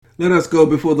Let us go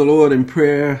before the Lord in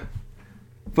prayer.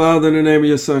 Father, in the name of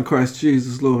your Son, Christ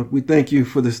Jesus, Lord, we thank you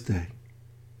for this day.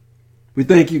 We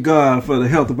thank you, God, for the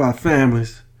health of our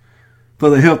families, for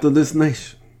the health of this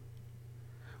nation.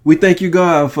 We thank you,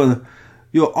 God, for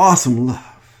your awesome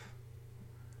love.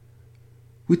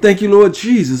 We thank you, Lord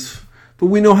Jesus, for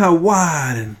we know how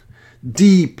wide and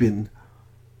deep and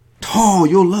tall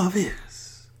your love is.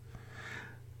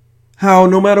 How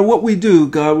no matter what we do,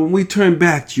 God, when we turn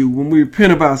back to you, when we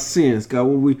repent of our sins, God,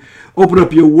 when we open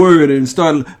up your word and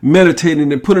start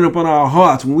meditating and putting it up on our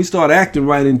hearts, when we start acting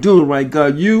right and doing right,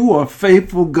 God, you are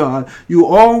faithful, God. You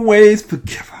always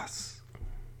forgive us.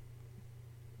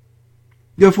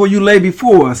 Therefore, you lay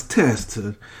before us tests,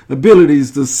 abilities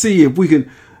to see if we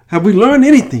can, have we learned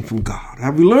anything from God?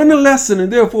 Have we learned a lesson,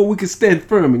 and therefore we can stand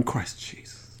firm in Christ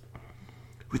Jesus?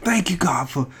 We thank you, God,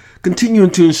 for continuing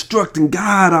to instruct and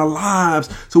guide our lives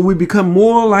so we become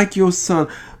more like your Son,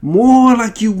 more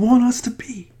like you want us to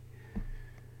be.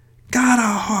 Guide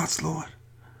our hearts, Lord.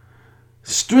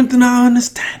 Strengthen our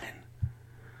understanding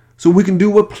so we can do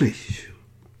what pleases you.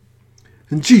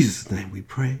 In Jesus' name we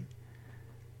pray.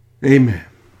 Amen.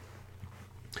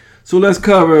 So let's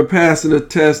cover a passage of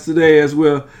text today as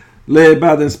we're led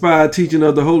by the inspired teaching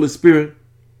of the Holy Spirit.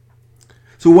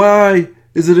 So why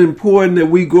is it important that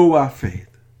we grow our faith?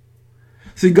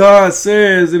 See, God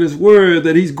says in his word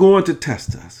that he's going to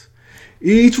test us.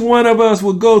 Each one of us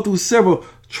will go through several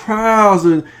trials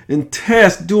and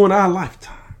tests during our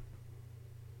lifetime.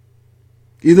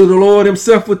 Either the Lord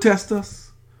himself will test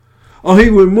us, or he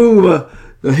will remove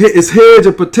his hedge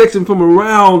of protection from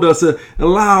around us and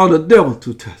allow the devil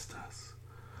to test us.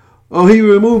 Or he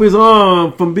will remove his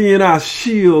arm from being our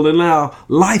shield and allow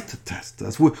life to test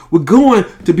us. We're going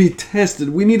to be tested.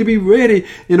 We need to be ready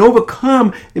and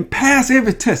overcome and pass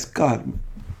every test God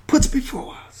puts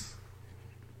before us.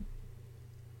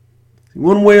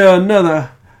 One way or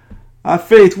another, our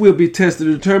faith will be tested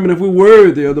to determine if we're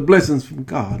worthy of the blessings from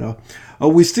God. Or are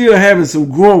we still having some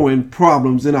growing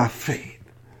problems in our faith?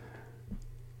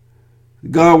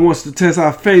 God wants to test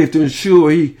our faith to ensure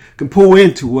he can pour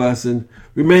into us and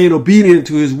remain obedient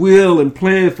to his will and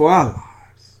plan for our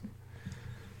lives.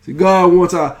 See, God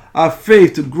wants our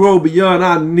faith to grow beyond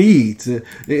our needs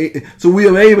so we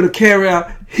are able to carry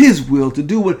out his will to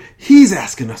do what he's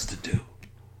asking us to do.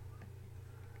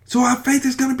 So our faith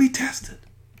is going to be tested.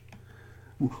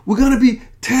 We're going to be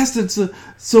tested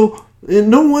so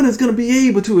no one is going to be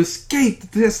able to escape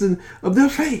the testing of their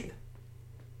faith.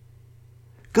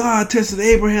 God tested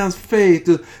Abraham's faith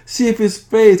to see if his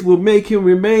faith will make him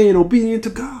remain obedient to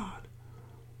God.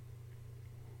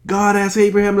 God asked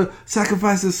Abraham to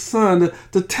sacrifice his son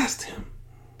to test him.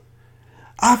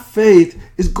 Our faith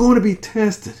is going to be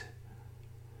tested.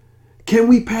 Can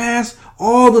we pass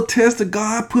all the tests that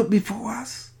God put before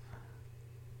us?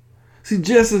 See,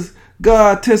 just as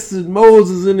God tested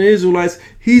Moses and the Israelites,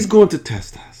 he's going to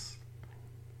test us.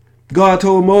 God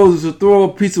told Moses to throw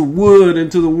a piece of wood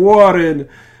into the water, and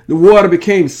the water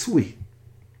became sweet.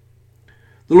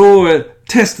 The Lord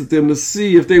tested them to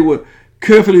see if they would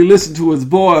carefully listen to his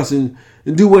voice and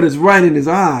do what is right in his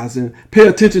eyes and pay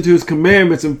attention to his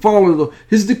commandments and follow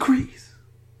his decrees.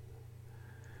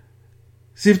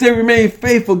 See, if they remain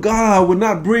faithful, God will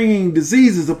not bring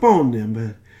diseases upon them,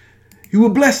 but he will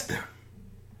bless them.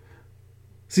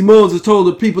 See, Moses told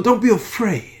the people, don't be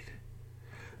afraid.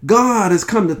 God has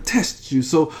come to test you,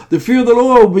 so the fear of the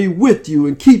Lord will be with you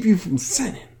and keep you from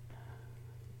sinning.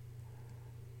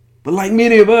 But like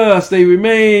many of us, they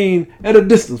remain at a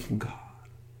distance from God.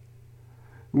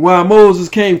 While Moses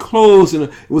came close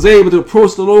and was able to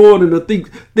approach the Lord in the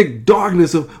thick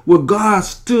darkness of where God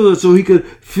stood so he could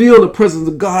feel the presence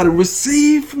of God and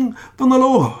receive from the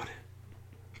Lord.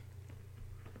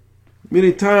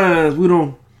 Many times we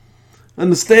don't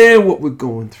understand what we're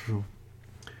going through,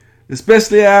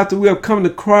 especially after we have come to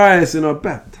Christ and are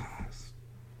baptized.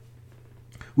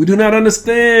 We do not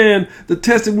understand the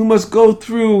testing we must go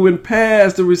through and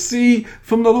pass to receive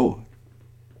from the Lord.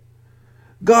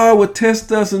 God will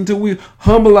test us until we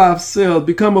humble ourselves,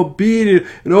 become obedient,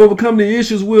 and overcome the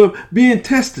issues we're being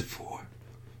tested for.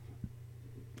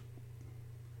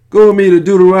 Go with me to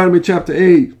Deuteronomy chapter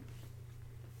 8,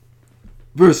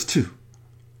 verse 2.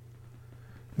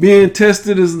 Being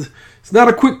tested it's not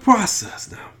a quick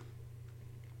process now.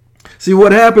 See,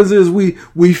 what happens is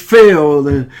we fail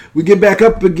and we get back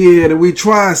up again and we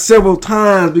try several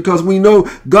times because we know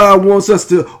God wants us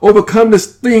to overcome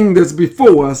this thing that's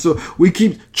before us. So we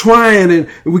keep trying and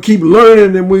we keep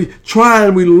learning and we try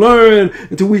and we learn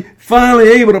until we finally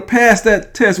able to pass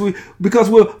that test. Because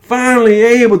we're finally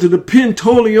able to depend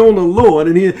totally on the Lord,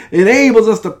 and he enables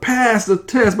us to pass the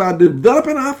test by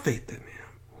developing our faith in him.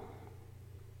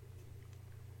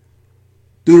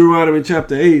 Deuteronomy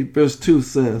chapter 8, verse 2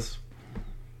 says,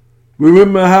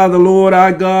 remember how the Lord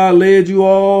our God led you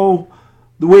all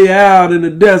the way out in the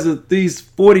desert these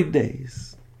 40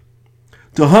 days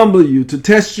to humble you, to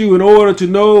test you in order to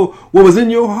know what was in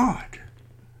your heart,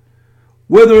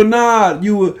 whether or not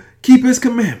you will keep his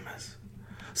commandments.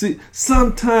 See,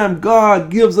 sometimes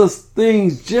God gives us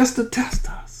things just to test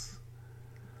us.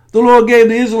 The Lord gave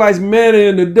the Israelites manna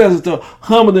in the desert to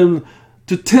humble them,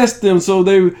 to test them so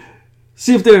they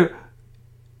see if their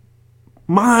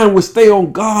mind would stay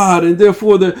on God and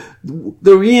therefore their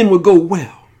end would go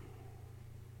well.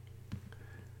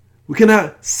 We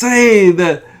cannot say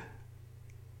that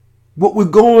what we're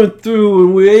going through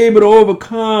and we're able to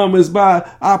overcome is by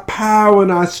our power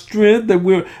and our strength, that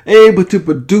we're able to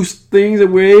produce things, that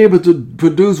we're able to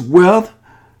produce wealth.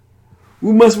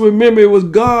 We must remember it was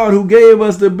God who gave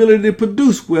us the ability to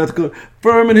produce wealth,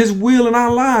 confirming his will in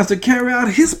our lives to carry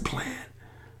out his plan.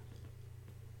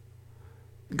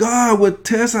 God would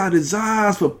test our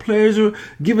desires for pleasure,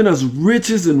 giving us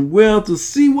riches and wealth to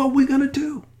see what we're going to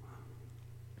do.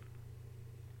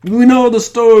 We know the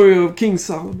story of King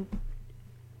Solomon.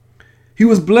 He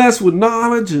was blessed with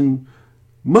knowledge and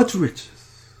much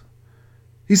riches.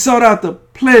 He sought out the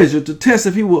pleasure to test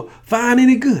if he will find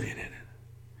any good in it.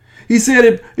 He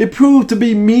said it proved to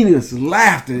be meaningless,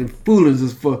 laughter, and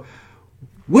foolishness, for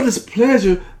what does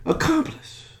pleasure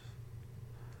accomplish?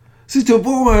 See, to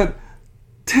avoid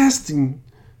testing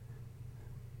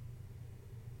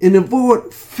and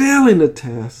avoid failing the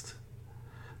test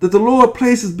that the Lord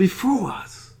places before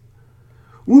us,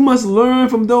 we must learn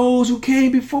from those who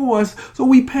came before us so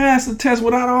we pass the test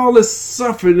without all this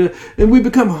suffering and we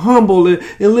become humble and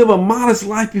live a modest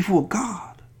life before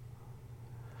God.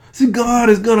 See, God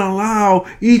is going to allow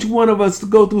each one of us to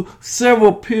go through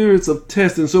several periods of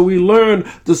testing so we learn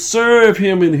to serve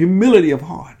him in humility of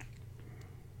heart.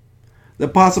 The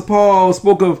Apostle Paul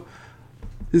spoke of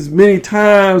his many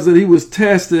times that he was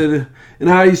tested and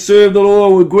how he served the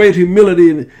Lord with great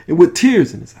humility and with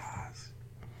tears in his eyes.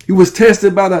 He was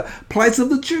tested by the plights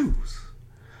of the Jews.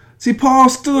 See, Paul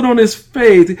stood on his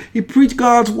faith. He preached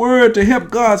God's word to help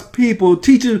God's people,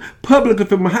 teaching publicly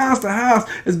from house to house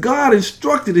as God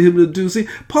instructed him to do. See,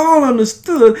 Paul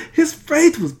understood his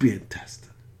faith was being tested.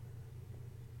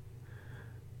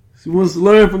 So he wants to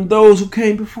learn from those who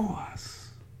came before us,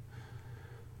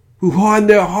 who hardened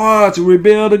their hearts and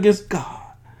rebelled against God.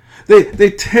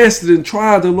 They tested and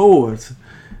tried the Lord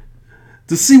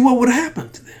to see what would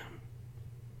happen to them.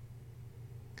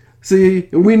 See,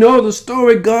 and we know the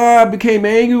story. God became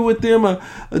angry with them,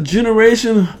 a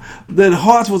generation that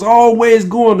hearts was always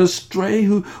going astray,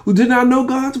 who did not know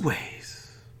God's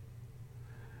ways.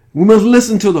 We must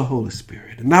listen to the Holy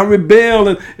Spirit and not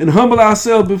rebel and humble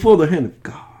ourselves before the hand of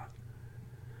God.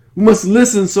 We must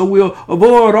listen so we'll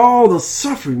avoid all the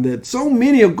suffering that so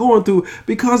many are going through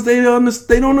because they don't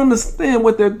understand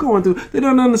what they're going through. They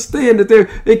don't understand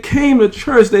that they came to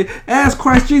church. They asked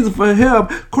Christ Jesus for help.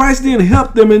 Christ didn't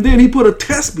help them, and then he put a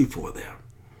test before them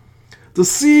to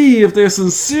see if they're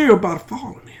sincere about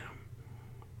following him.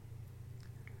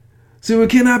 See, we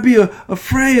cannot be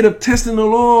afraid of testing the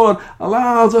Lord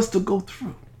allows us to go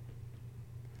through.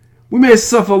 We may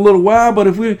suffer a little while, but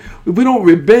if we don't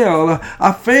rebel,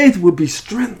 our faith will be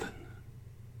strengthened.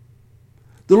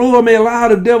 The Lord may allow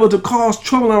the devil to cause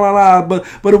trouble in our lives,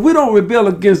 but if we don't rebel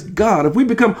against God, if we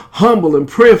become humble and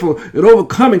prayerful and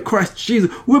overcoming Christ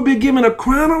Jesus, we'll be given a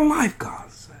crown of life,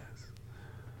 God says.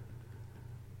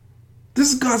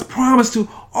 This is God's promise to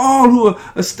all who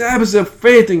establish their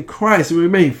faith in Christ and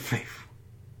remain faithful.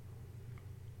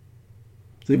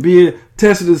 So being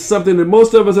tested is something that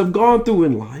most of us have gone through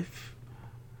in life.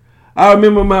 I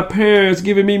remember my parents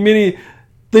giving me many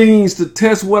things to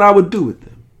test what I would do with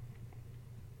them.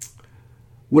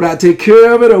 Would I take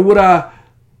care of it, or would I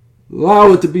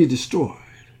allow it to be destroyed?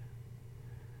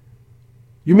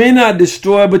 You may not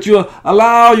destroy it, but you'll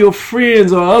allow your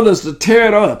friends or others to tear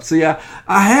it up. See, I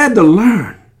had to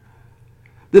learn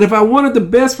that if I wanted the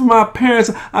best for my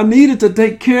parents, I needed to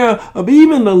take care of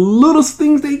even the littlest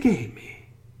things they gave me.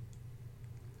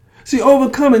 See,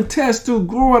 overcoming tests through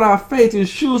growing our faith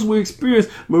ensures we experience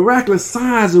miraculous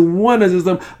signs and wonders as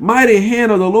the mighty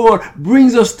hand of the Lord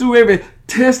brings us through every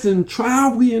test and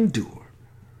trial we endure.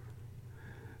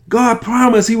 God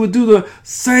promised he would do the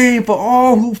same for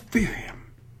all who fear him.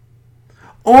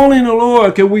 Only in the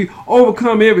Lord can we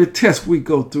overcome every test we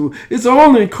go through. It's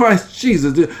only in Christ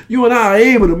Jesus that you and I are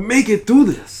able to make it through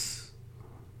this.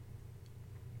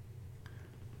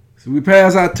 So we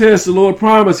pass our test. The Lord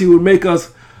promised he would make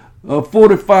us a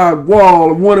fortified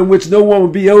wall, one in which no one will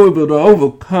be able to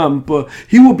overcome, but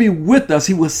he will be with us.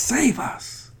 He will save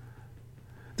us.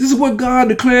 This is what God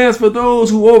declares for those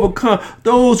who overcome,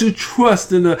 those who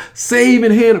trust in the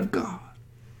saving hand of God.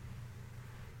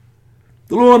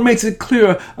 The Lord makes it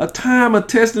clear a time of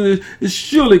testing is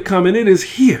surely coming. It is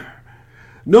here.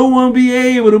 No one will be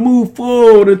able to move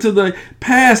forward until they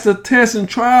pass the tests and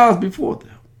trials before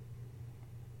them.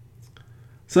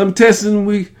 Some testing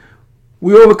we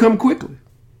overcome quickly.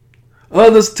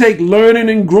 Others take learning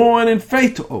and growing in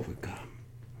faith to overcome.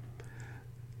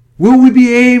 Will we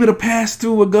be able to pass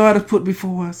through what God has put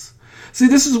before us? See,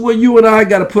 this is where you and I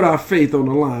got to put our faith on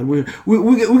the line. We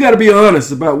got to be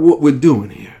honest about what we're doing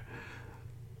here.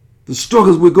 The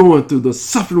struggles we're going through, the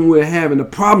suffering we're having, the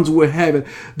problems we're having.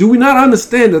 Do we not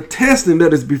understand the testing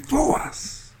that is before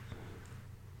us?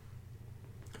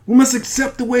 We must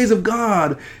accept the ways of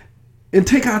God and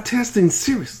take our testing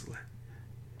seriously.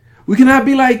 We cannot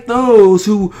be like those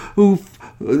who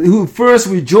first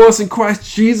rejoice in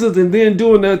Christ Jesus, and then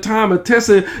during their time of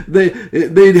testing, they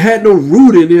had no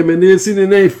root in them, and then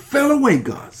they fell away,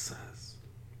 God says.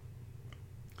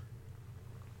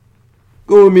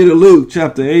 Go with me to Luke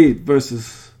chapter 8,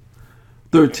 verses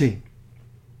 13.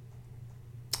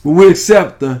 When we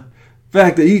accept the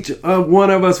fact that each one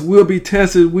of us will be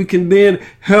tested, we can then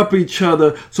help each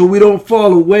other so we don't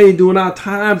fall away during our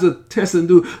times of testing,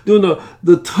 during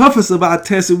the toughest of our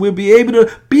testing. We'll be able to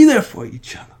be there for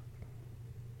each other.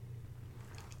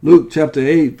 Luke chapter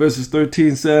 8, verses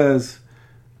 13 says,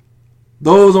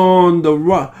 those on the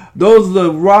rock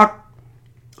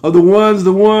are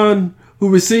the one who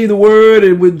receive the word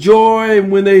and with joy and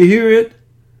when they hear it,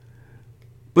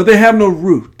 but they have no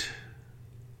root.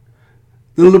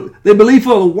 They believe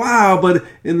for a while, but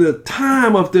in the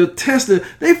time of their testing,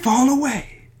 they fall away.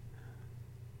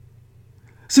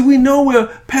 See, we know we're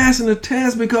passing the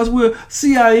test because we'll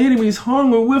see our enemies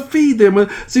hungry, we'll feed them.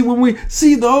 See, when we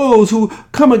see those who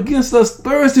come against us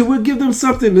thirsty, we'll give them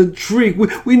something to drink.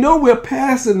 We know we're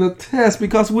passing the test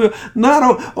because we're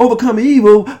not overcome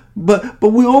evil, but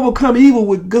we overcome evil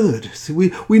with good. See,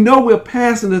 we know we're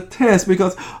passing the test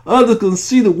because others can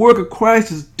see the work of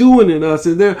Christ is doing in us,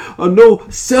 and there are no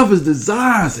selfish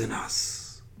desires in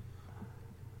us.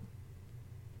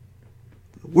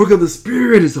 The work of the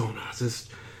Spirit is on us.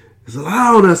 It's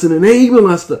allowing us and enabling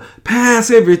us to pass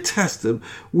every test so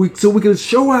we can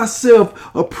show ourselves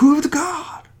approved to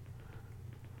God.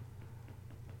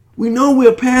 We know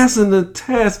we're passing the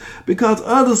test because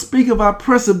others speak of our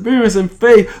perseverance and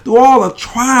faith through all the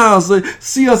trials they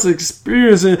see us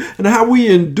experiencing and how we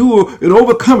endure in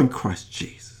overcoming Christ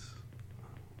Jesus.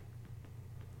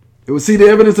 They will see the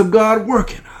evidence of God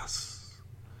working us,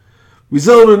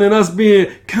 resulting in us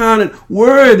being counted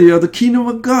worthy of the kingdom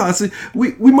of God. See,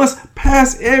 we must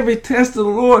pass every test of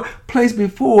the Lord placed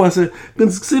before us and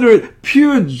consider it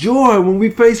pure joy when we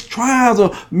face trials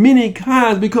of many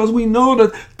kinds, because we know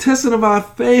that testing of our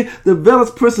faith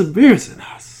develops perseverance in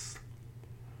us.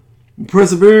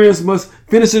 Perseverance must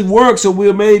finish its work so we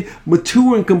are made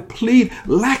mature and complete,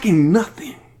 lacking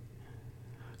nothing.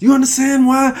 Do you understand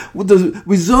why? With the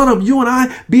result of you and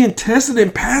I being tested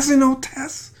and passing those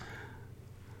tests,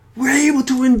 we're able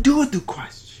to endure through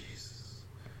Christ Jesus.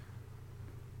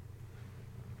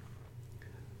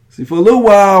 See, for a little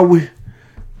while,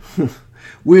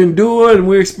 we endure and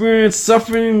we experience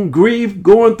suffering, grief,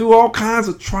 going through all kinds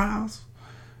of trials.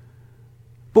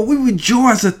 But we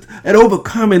rejoice at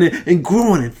overcoming it and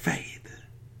growing in faith.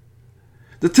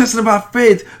 The testing of our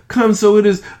faith comes so it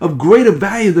is of greater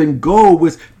value than gold,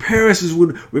 which perishes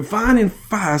with refining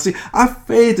fire. See, our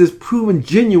faith is proven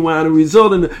genuine and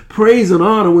result in the praise and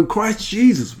honor when Christ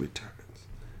Jesus returns.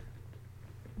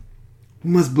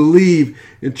 We must believe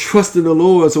and trust in the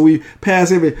Lord so we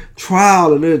pass every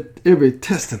trial and every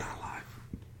test in our life.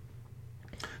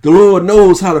 The Lord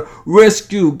knows how to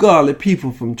rescue godly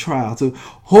people from trials, to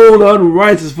hold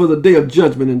unrighteous for the day of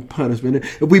judgment and punishment.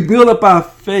 If we build up our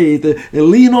faith and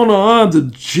lean on the arms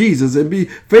of Jesus and be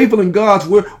faithful in God's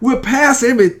word, we'll pass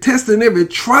every test and every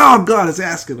trial God is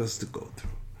asking us to go through.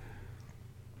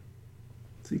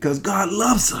 See, because God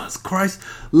loves us. Christ's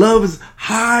love is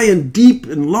high and deep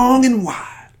and long and wide.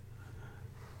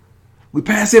 We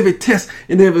pass every test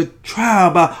and every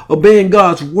trial by obeying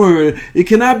God's word. It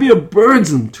cannot be a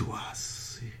burden to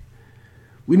us.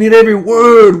 We need every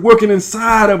word working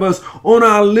inside of us, on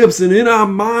our lips and in our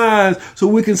minds, so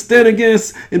we can stand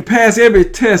against and pass every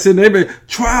test and every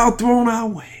trial thrown our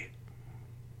way.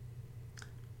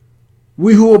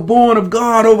 We who are born of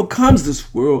God overcomes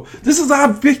this world. This is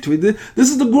our victory. This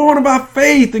is the growing of our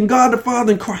faith in God the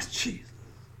Father and Christ Jesus.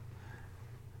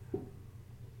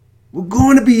 We're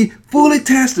going to be fully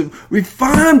tested,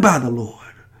 refined by the Lord.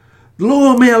 The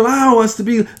Lord may allow us to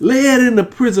be led into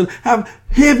prison, have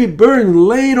heavy burdens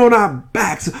laid on our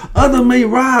backs. Others may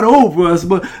ride over us,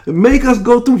 but make us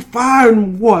go through fire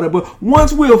and water. But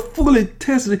once we are fully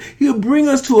tested, He'll bring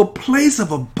us to a place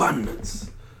of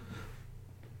abundance.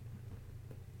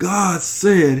 God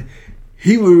said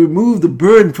He will remove the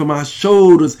burden from our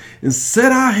shoulders and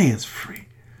set our hands free.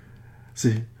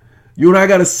 See, you and I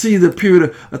got to see the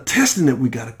period of testing that we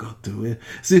got to go through.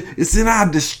 See, it's in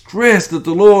our distress that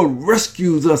the Lord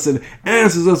rescues us and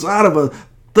answers us out of a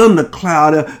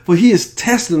thundercloud. For He is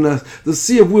testing us to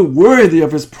see if we're worthy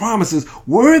of His promises,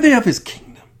 worthy of His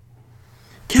kingdom.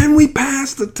 Can we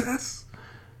pass the test?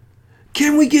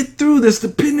 Can we get through this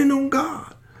depending on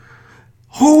God?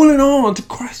 Holding on to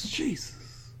Christ Jesus.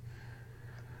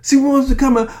 See, we want to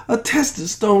become a tested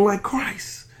stone like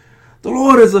Christ. The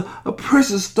Lord is a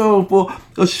precious stone for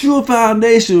a sure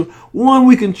foundation, one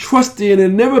we can trust in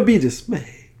and never be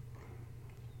dismayed.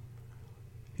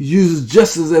 He uses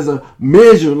justice as a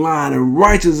measure line and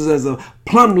righteousness as a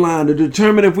plumb line to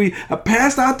determine if we have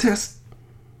passed our test.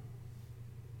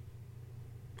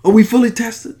 Are we fully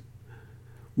tested?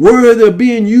 Worthy of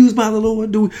being used by the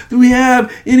Lord? Do we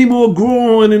have any more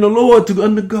growing in the Lord to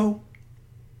undergo?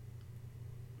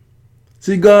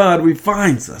 See, God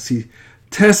refines us. He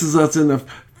tests us in the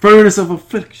furnace of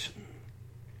affliction.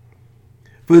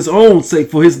 For His own sake,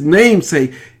 for His name's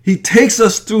sake, He takes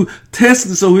us through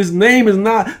testing so His name is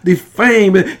not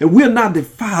defamed and we're not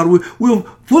defiled. We're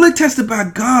fully tested by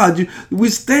God. We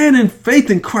stand in faith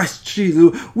in Christ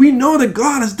Jesus. We know that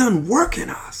God has done work in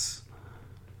us.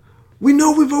 We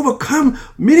know we've overcome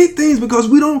many things because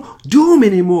we don't do them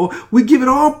anymore. We give it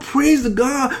all praise to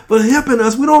God for helping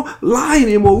us. We don't lie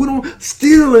anymore. We don't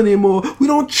steal anymore. We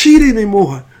don't cheat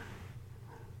anymore.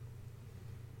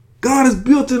 God has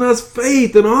built in us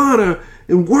faith and honor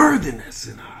and worthiness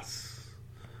in us.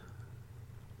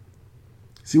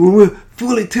 See, when we're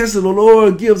fully tested, the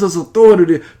Lord gives us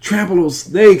authority to trample on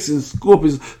snakes and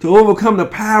scorpions, to overcome the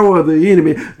power of the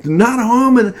enemy, not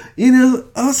harming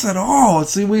us at all.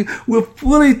 See, we're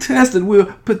fully tested. We're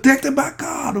protected by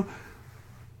God.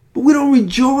 But we don't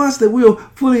rejoice that we're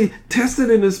fully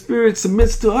tested and the Spirit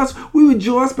submits to us. We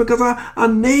rejoice because our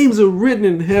names are written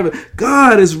in heaven.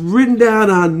 God has written down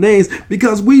our names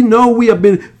because we know we have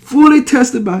been fully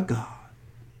tested by God.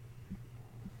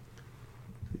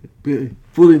 Being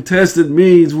fully tested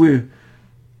means we're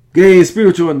gaining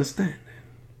spiritual understanding.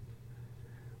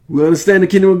 We understand the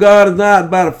kingdom of God is not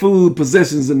about food,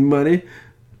 possessions, and money,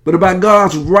 but about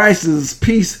God's righteousness,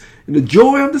 peace, and the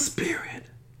joy of the Spirit.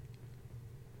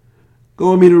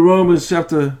 Go with me to Romans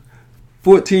chapter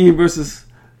 14, verses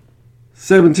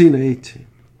 17 to 18.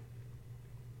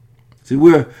 See,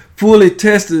 we're fully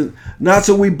tested, not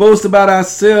so we boast about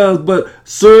ourselves, but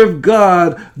serve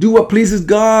God, do what pleases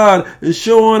God, and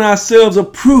show on ourselves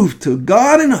approved to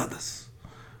God and others.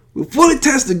 We're fully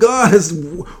tested. God has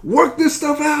worked this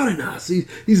stuff out in us.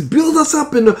 He's built us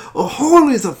up in a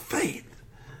holiness of faith.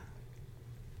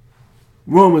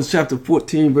 Romans chapter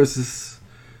 14, verses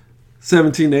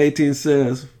 17 to 18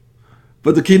 says,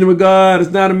 "But the kingdom of God is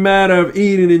not a matter of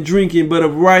eating and drinking, but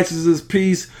of righteousness,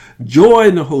 peace, joy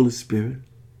in the Holy Spirit.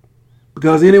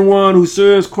 Because anyone who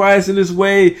serves Christ in this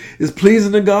way is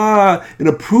pleasing to God and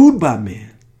approved by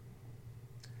men."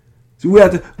 So we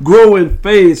have to grow in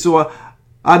faith so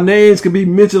our names can be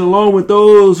mentioned along with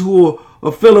those who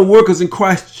are fellow workers in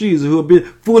Christ Jesus, who have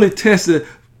been fully tested,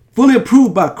 fully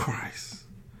approved by Christ.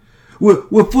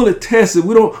 We're fully tested.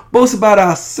 We don't boast about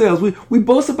ourselves. We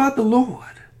boast about the Lord.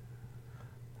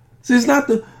 See, it's not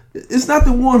the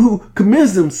one who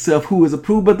commends himself who is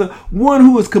approved, but the one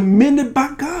who is commended by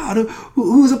God,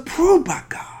 who is approved by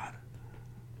God.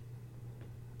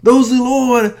 Those the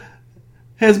Lord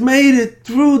has made it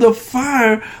through the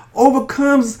fire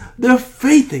overcomes their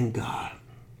faith in God.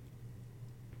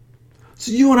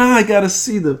 So you and I got to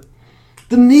see the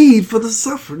need for the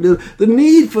suffering, the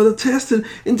need for the testing,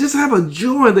 and just have a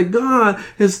joy that God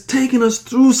has taken us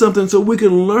through something so we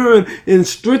can learn and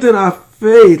strengthen our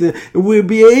faith, and we'll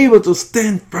be able to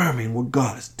stand firm in what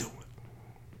God is doing.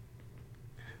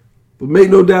 But make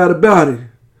no doubt about it,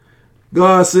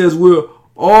 God says we're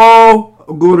all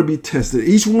going to be tested.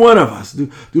 Each one of us. Do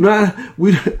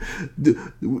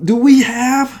we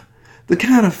have the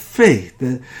kind of faith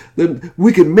that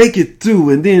we can make it through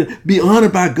and then be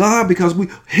honored by God because we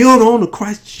held on to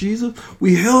Christ Jesus?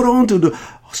 We held on to the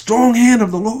strong hand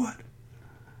of the Lord.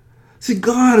 See,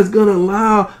 God is going to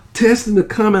allow testing to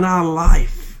come in our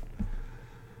life.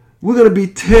 We're going to be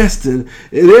tested,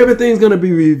 and everything's going to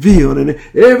be revealed, and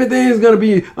everything's going to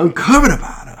be uncovered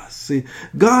about us. See,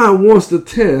 God wants to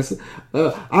test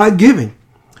our giving.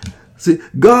 See,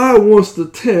 God wants to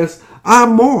test our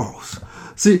morals.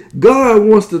 See, God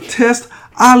wants to test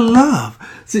our love.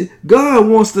 See, God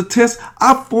wants to test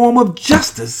our form of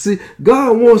justice. See,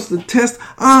 God wants to test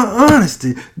our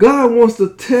honesty. God wants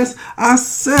to test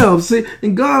ourselves. See,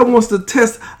 and God wants to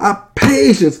test our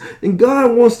patience. And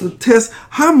God wants to test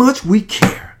how much we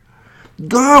care.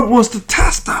 God wants to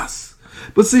test us.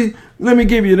 But see, let me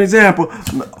give you an example.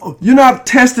 You're not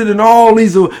tested in all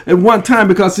these at one time,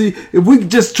 because see, if we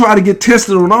just try to get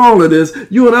tested on all of this,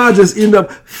 you and I just end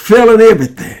up failing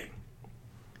everything.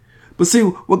 But see,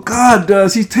 what God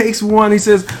does, he takes one, he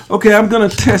says, okay, I'm going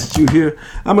to test you here.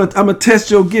 I'm going to test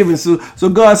your giving. So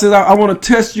God says, I want to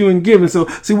test you in giving. So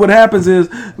see, what happens is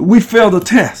we fail the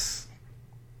test.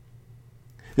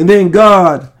 And then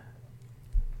God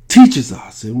teaches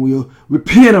us, and we'll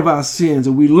repent of our sins,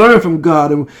 and we learn from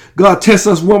God, and God tests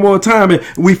us one more time, and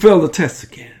we fail the test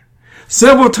again.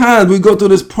 Several times we go through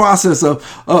this process of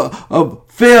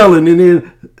failing, and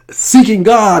then seeking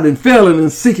God, and failing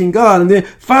and seeking God, and then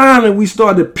finally we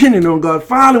start depending on God.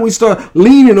 Finally we start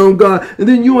leaning on God, and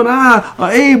then you and I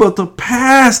are able to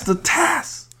pass the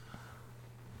test.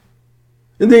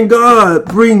 And then God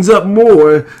brings up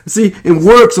more, see, and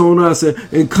works on us,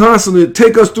 and constantly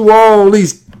take us through all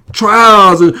these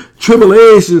trials and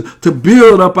tribulations to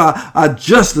build up our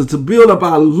justice, to build up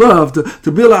our love,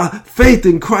 to build our faith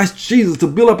in Christ Jesus, to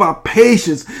build up our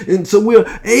patience. And so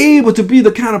we're able to be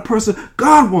the kind of person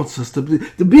God wants us to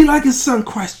be like his son,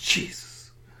 Christ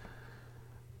Jesus.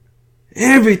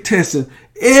 Every test and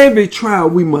every trial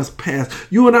we must pass.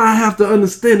 You and I have to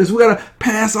understand this. We got to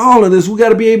pass all of this. We got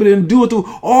to be able to endure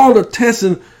through all the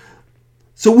testing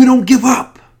so we don't give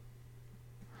up.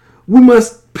 We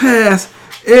must pass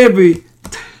every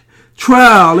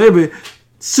trial, every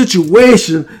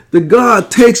situation that God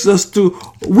takes us through.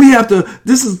 We have to,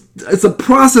 it's a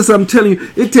process, I'm telling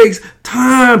you. It takes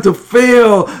time to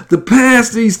fail, to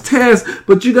pass these tests,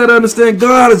 but you got to understand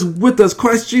God is with us.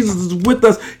 Christ Jesus is with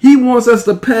us. He wants us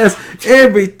to pass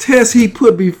every test he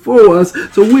put before us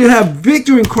so we have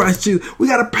victory in Christ Jesus. We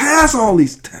got to pass all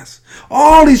these tests,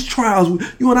 all these trials.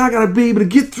 You and I got to be able to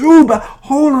get through by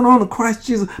holding on to Christ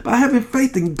Jesus, by having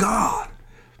faith in God.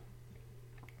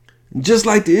 Just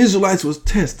like the Israelites was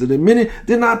tested, and many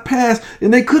did not pass,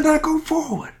 and they could not go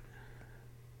forward.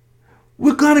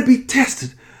 We're going to be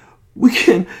tested.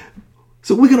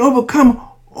 So we can overcome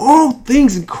all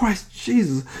things in Christ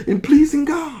Jesus in pleasing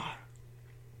God.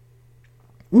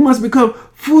 We must become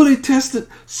fully tested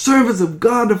servants of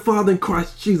God the Father in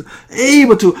Christ Jesus,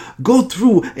 able to go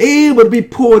through, able to be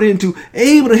poured into,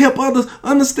 able to help others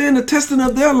understand the testing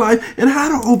of their life and how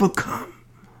to overcome.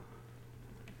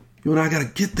 You and I got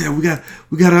to get there. We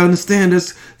got to understand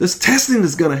this testing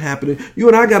that's going to happen. You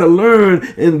and I got to learn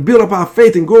and build up our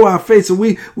faith and grow our faith so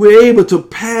we're able to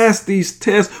pass these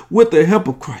tests with the help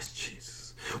of Christ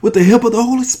Jesus, with the help of the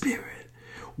Holy Spirit.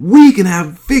 We can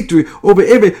have victory over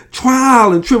every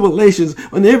trial and tribulations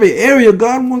in every area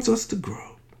God wants us to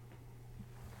grow.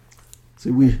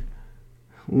 See, when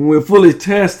we're fully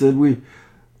tested, we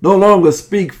no longer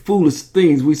speak foolish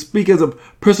things. We speak as a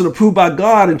person approved by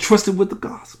God and trusted with the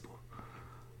gospel.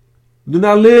 Do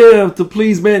not live to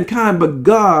please mankind, but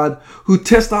God who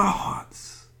tests our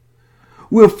hearts.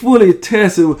 We're fully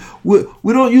tested. We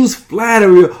don't use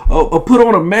flattery or put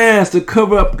on a mask to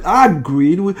cover up our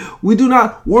greed. We do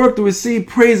not work to receive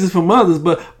praises from others,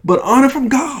 but honor from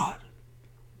God.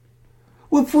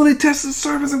 We're fully tested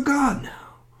servants of God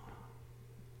now.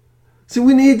 See,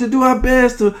 we need to do our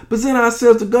best to present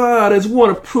ourselves to God as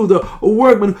one approved, a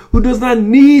workman who does not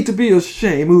need to be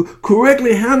ashamed, who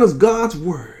correctly handles God's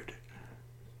word.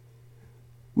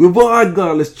 We avoid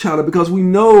godless chatter because we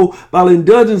know by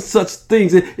indulging such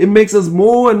things, it makes us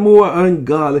more and more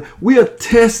ungodly. We are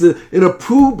tested and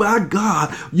approved by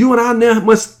God. You and I now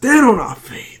must stand on our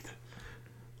faith,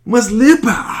 must live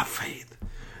by our faith.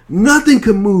 Nothing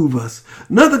can move us.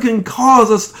 Nothing can cause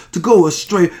us to go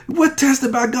astray. We're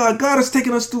tested by God. God has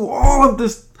taken us through all of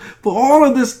this for all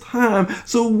of this time.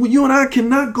 So you and I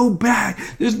cannot go back.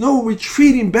 There's no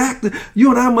retreating back.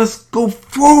 You and I must go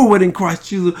forward in Christ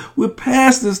Jesus. We're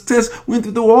past this test. We went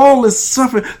through all this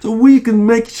suffering so we can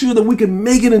make sure that we can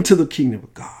make it into the kingdom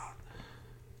of God.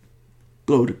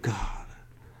 Glory to God.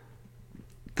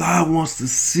 God wants to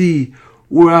see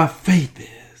where our faith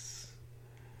is.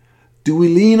 Do we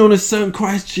lean on His Son,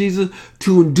 Christ Jesus,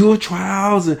 to endure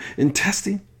trials and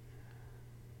testing?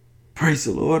 Praise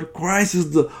the Lord. Christ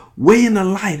is the way and the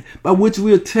light by which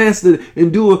we are tested,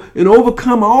 endure, and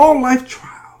overcome all life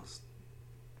trials.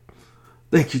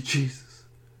 Thank you, Jesus.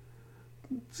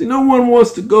 See, no one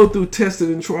wants to go through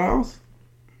testing and trials,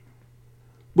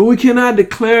 but we cannot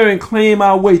declare and claim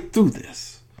our way through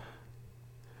this.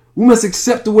 We must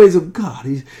accept the ways of God.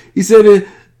 He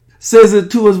says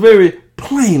it to us very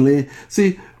plainly.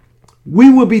 See,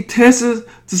 we will be tested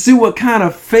to see what kind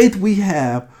of faith we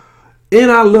have in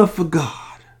our love for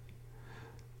God.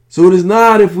 So it is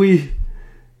not if we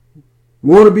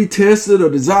want to be tested or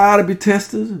desire to be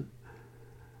tested.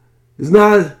 It's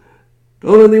not. The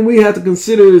only thing we have to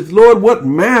consider is, Lord, what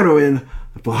manner and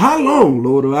for how long,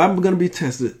 Lord, I'm going to be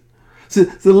tested. See,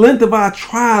 the length of our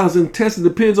trials and testing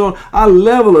depends on our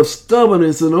level of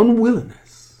stubbornness and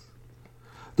unwillingness.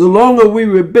 The longer we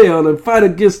rebel and fight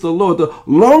against the Lord, the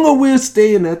longer we'll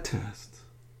stay in that test.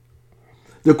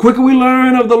 The quicker we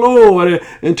learn of the Lord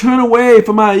and turn away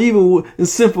from our evil and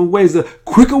sinful ways, the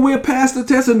quicker we'll pass the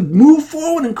test and move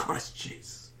forward in Christ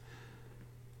Jesus.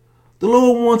 The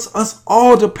Lord wants us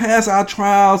all to pass our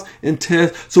trials and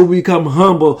tests so we become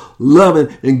humble,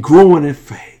 loving, and growing in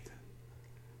faith.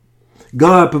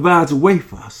 God provides a way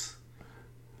for us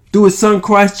through His Son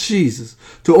Christ Jesus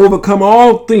to overcome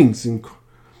all things.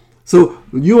 So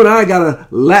you and I got to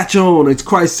latch on, as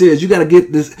Christ says. You got to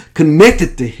get this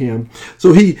connected to Him.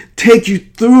 So He take you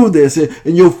through this,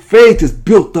 and your faith is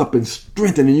built up and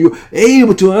strengthened, and you're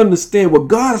able to understand what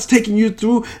God is taking you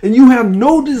through, and you have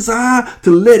no desire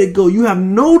to let it go. You have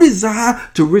no desire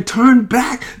to return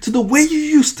back to the way you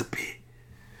used to be.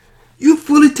 You're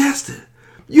fully tested.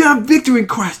 You have victory in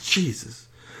Christ Jesus.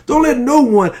 Don't let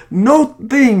no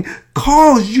thing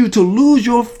cause you to lose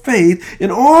your faith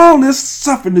in all this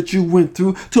suffering that you went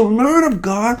through to learn of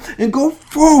God and go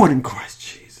forward in Christ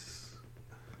Jesus.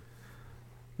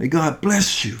 May God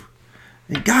bless you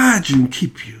and guide you and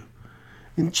keep you.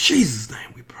 In Jesus'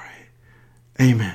 name we pray. Amen.